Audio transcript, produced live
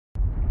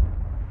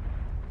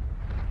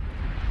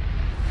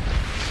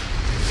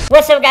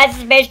What's up guys,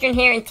 it's Bastrin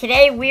here, and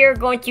today we are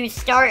going to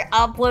start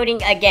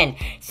uploading again.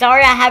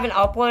 Sorry I haven't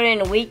uploaded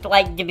in a week,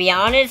 like, to be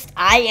honest,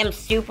 I am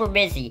super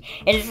busy.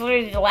 It is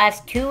literally the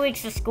last 2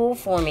 weeks of school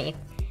for me,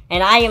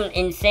 and I am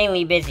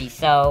insanely busy.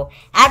 So,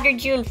 after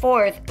June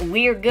 4th,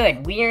 we are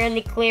good. We are in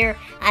the clear.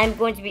 I'm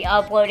going to be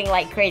uploading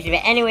like crazy.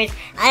 But anyways,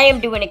 I am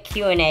doing a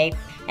Q&A,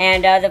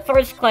 and the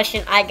first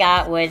question I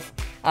got was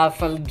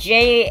from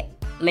J.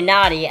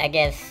 Minotti, I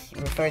guess,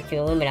 referred to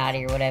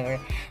Illuminati or whatever.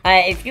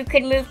 If you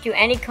could move to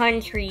any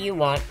country you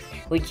want,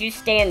 would you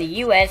stay in the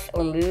US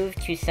or move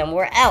to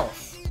somewhere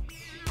else?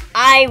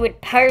 I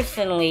would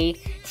personally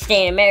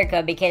stay in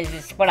America because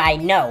it's what I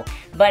know.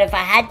 But if I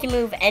had to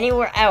move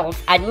anywhere else,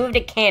 I'd move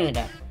to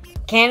Canada.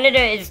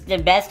 Canada is the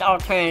best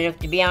alternative,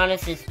 to be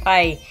honest. It's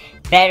probably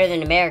better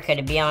than America,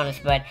 to be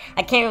honest. But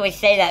I can't really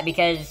say that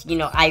because, you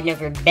know, I've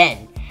never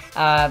been.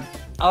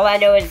 All I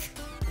know is,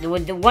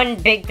 the one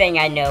big thing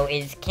I know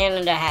is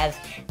Canada has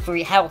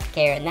free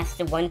healthcare, and that's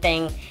the one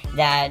thing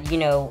that, you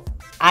know,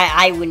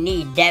 I would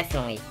need,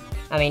 definitely.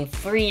 I mean,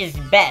 free is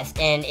best,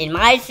 and in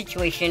my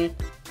situation,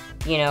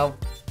 you know,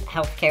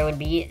 healthcare would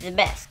be the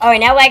best. Alright,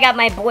 now I got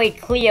my boy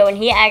Cleo, and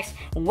he asks,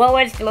 what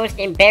was the most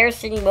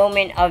embarrassing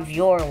moment of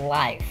your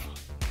life?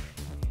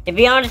 To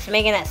be honest,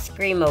 making that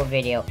Screamo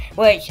video,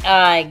 which,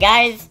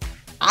 guys,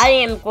 I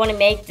am going to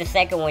make the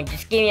second one.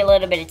 Just give me a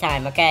little bit of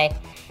time, okay?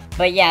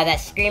 But yeah, that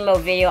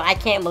Screamo video, I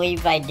can't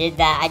believe I did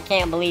that. I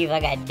can't believe I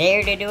got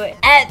dared to do it.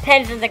 At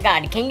Pens of the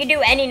God, can you do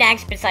any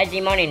knacks besides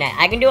the money knack?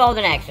 I can do all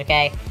the knacks,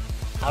 okay?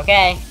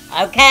 Okay.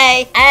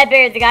 At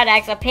Bear the God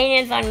asks,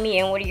 opinions on me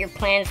and what are your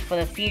plans for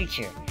the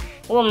future?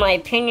 Well, my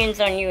opinions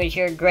on you is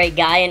you're a great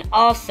guy, and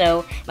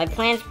also, my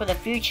plans for the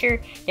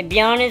future, to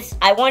be honest,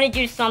 I want to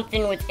do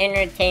something with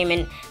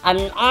entertainment.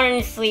 I'm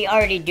honestly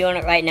already doing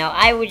it right now.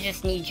 I would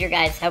just need your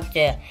guys' help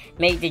to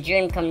make the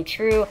dream come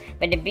true,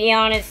 but to be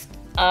honest,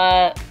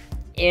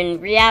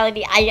 in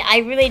reality,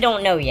 I really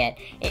don't know yet.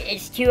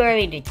 It's too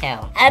early to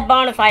tell. At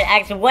Bonafide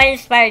asks, what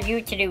inspired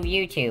you to do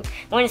YouTube?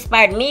 What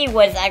inspired me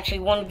was actually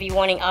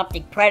 1v1ing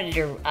Optic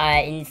Predator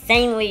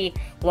insanely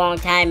long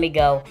time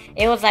ago.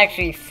 It was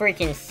actually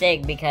freaking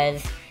sick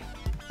because,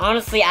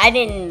 honestly, I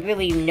didn't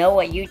really know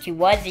what YouTube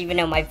was, even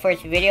though my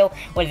first video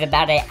was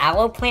about an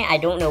aloe plant. I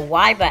don't know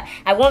why, but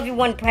I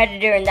 1v1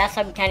 Predator, and that's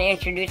how we kind of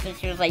introduced us.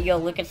 She was like, yo,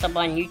 look us up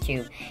on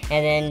YouTube.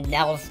 And then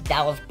that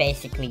was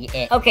basically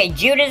it. Okay,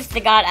 Judas the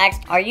God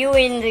asked, are you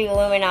in the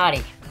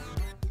Illuminati?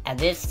 At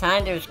this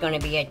time, there's going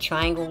to be a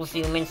triangle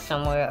zoom in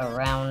somewhere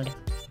around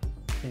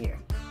here.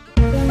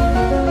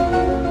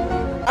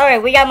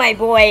 Alright, we got my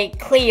boy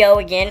Cleo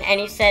again, and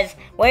he says,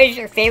 what is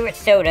your favorite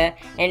soda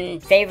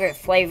and favorite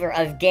flavor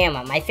of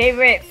Gamma? My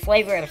favorite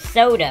flavor of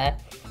soda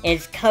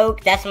is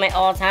Coke. That's my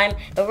all-time.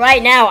 But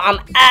right now, I'm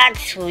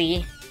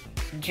actually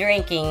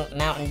drinking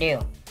Mountain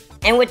Dew.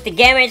 And with the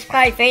Gamma, it's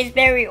probably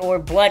Faceberry or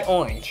Blood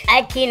Orange.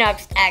 At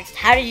Keenox asked,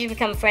 how did you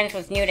become friends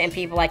with Nuda and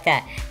people like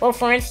that? Well,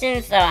 for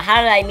instance,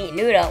 how did I meet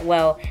Nuda?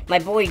 Well, my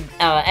boy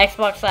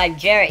Xbox Live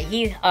Jarrett,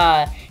 he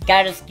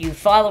got us to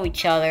follow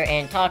each other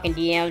and talk in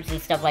DMs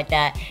and stuff like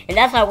that. And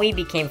that's how we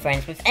became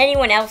friends. With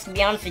anyone else, to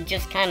be honest, it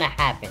just kind of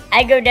happened.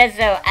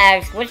 Dezo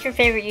asks, what's your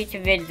favorite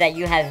YouTube video that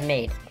you have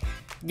made?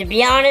 To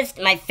be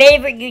honest, my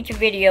favorite YouTube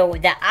video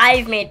that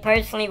I've made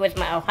personally was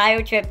my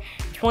Ohio trip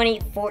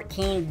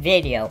 2014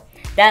 video.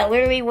 That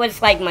literally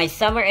was like my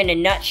summer in a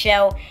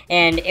nutshell,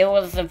 and it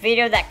was a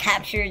video that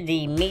captured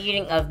the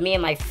meeting of me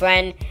and my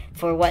friend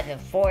for, what, the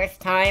 4th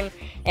time.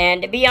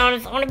 And to be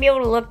honest, I want to be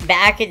able to look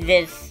back at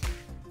this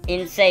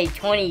in, say,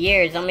 20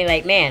 years. I'll be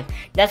like, man,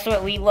 that's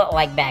what we looked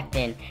like back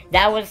then.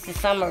 That was the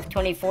summer of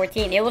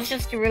 2014. It was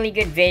just a really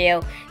good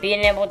video,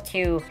 being able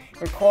to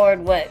record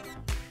what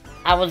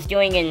I was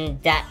doing in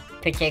that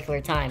particular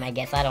time, I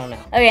guess. I don't know.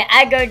 Okay,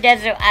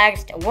 Dezo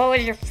asked, what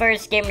was your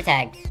first gamer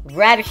tag?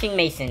 Ravishing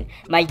Mason.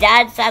 My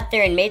dad sat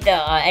there and made the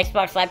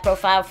Xbox Live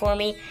profile for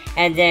me,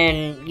 and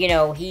then, you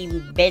know, he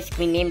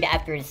basically named it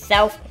after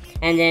himself,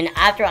 and then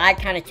after I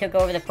kind of took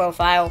over the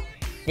profile,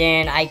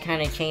 then I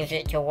kind of changed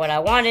it to what I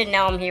wanted.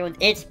 Now I'm here with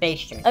It's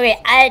Bastrin.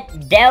 Okay,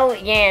 at Del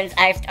Yans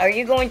asked, are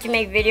you going to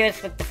make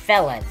videos with the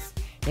fellas?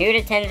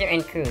 Nuda, Tenzer,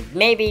 and Crew?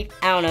 Maybe.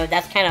 I don't know.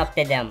 That's kind of up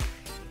to them.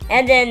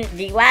 And then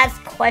the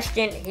last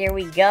question, here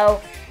we go.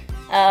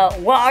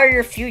 What are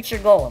your future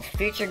goals?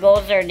 Future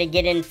goals are to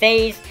get in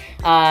phase,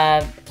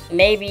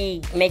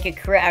 maybe make a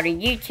career out of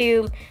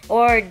YouTube,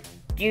 or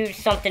do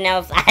something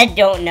else. I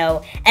don't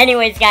know.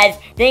 Anyways, guys,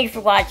 thanks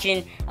for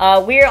watching.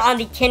 We're on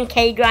the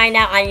 10K grind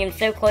now. I am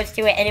so close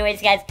to it. Anyways,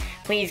 guys,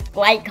 please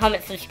like,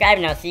 comment, subscribe,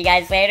 and I'll see you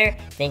guys later.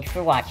 Thanks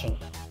for watching.